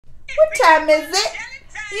What time is it?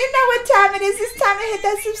 You know what time it is. It's time to hit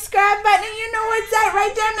that subscribe button. And you know what's that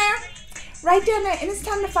right down there? Right down there. And it's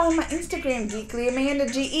time to follow my Instagram, Geekly Amanda,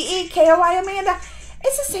 GeeKoy Amanda.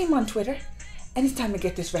 It's the same on Twitter. And it's time to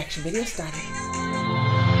get this reaction video started.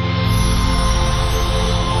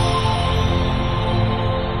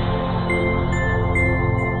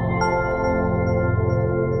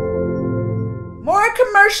 More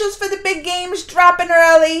commercials for the big games dropping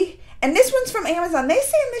early. And this one's from Amazon. They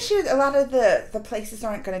saying this year a lot of the places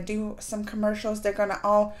aren't going to do some commercials. They're going to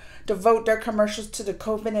all devote their commercials to the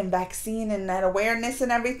COVID and vaccine and that awareness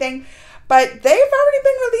and everything. But they've already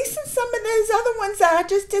been releasing some of those other ones. I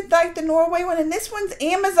just did like the Norway one. And this one's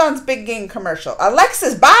Amazon's big game commercial.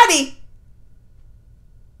 Alexa's Body.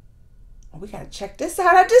 Oh, we got to check this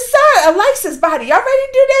out. I just saw it. Alexa's Body. Y'all ready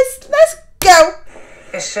to do this? Let's go.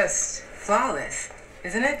 It's just flawless,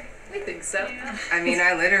 isn't it? I think so. I mean,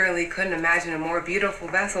 I literally couldn't imagine a more beautiful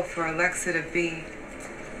vessel for Alexa to be.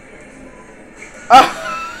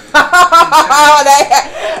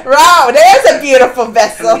 Wow, there's a beautiful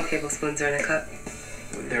vessel. How many tablespoons are in a cup?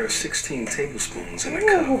 There are 16 tablespoons in a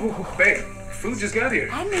cup. Babe, food just got here.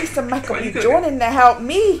 I need some Michael B. Jordan to help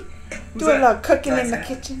me do a little cooking in the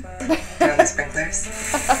kitchen. Run the sprinklers.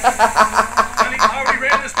 Honey, I already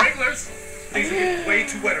ran the sprinklers. Things are getting way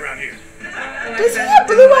too wet around here. Does he have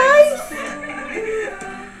blue eyes?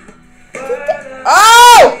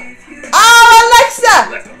 Oh! Oh, Alexa!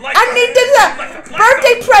 I need this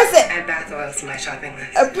birthday present. Add bath oils to my shopping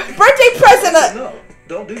list. A birthday present. No,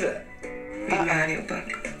 don't do that. Read my audiobook.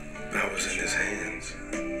 I was in his hands.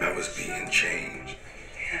 I was being changed.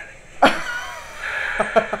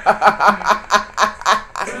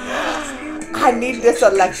 I need this,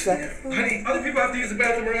 Alexa. Honey, other people have to use the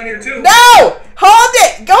bathroom around here too. No! Hold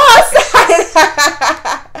it! Go outside!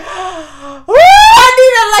 Woo, I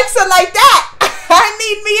need Alexa like that! I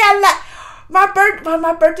need me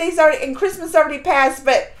my birthday's already and Christmas already passed,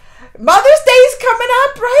 but Mother's Day's coming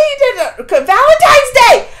up, right? And, Valentine's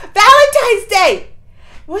Day! Valentine's Day!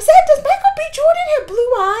 Was that, does Michael B. Jordan have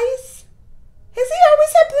blue eyes? Has he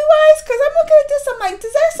always had blue eyes? Because I'm looking at this, I'm like,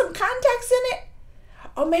 does that have some contacts in it?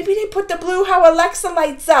 Oh, maybe they put the blue how Alexa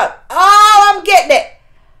lights up. Oh, I'm getting it.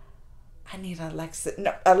 I need Alexa.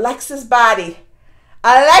 No, Alexa's Body.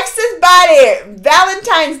 Alexa's Body.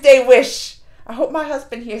 Valentine's Day wish. I hope my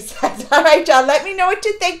husband hears that. All right, y'all. Let me know what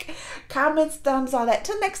you think. Comments, thumbs, all that.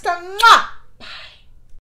 Till next time. Mwah. Bye.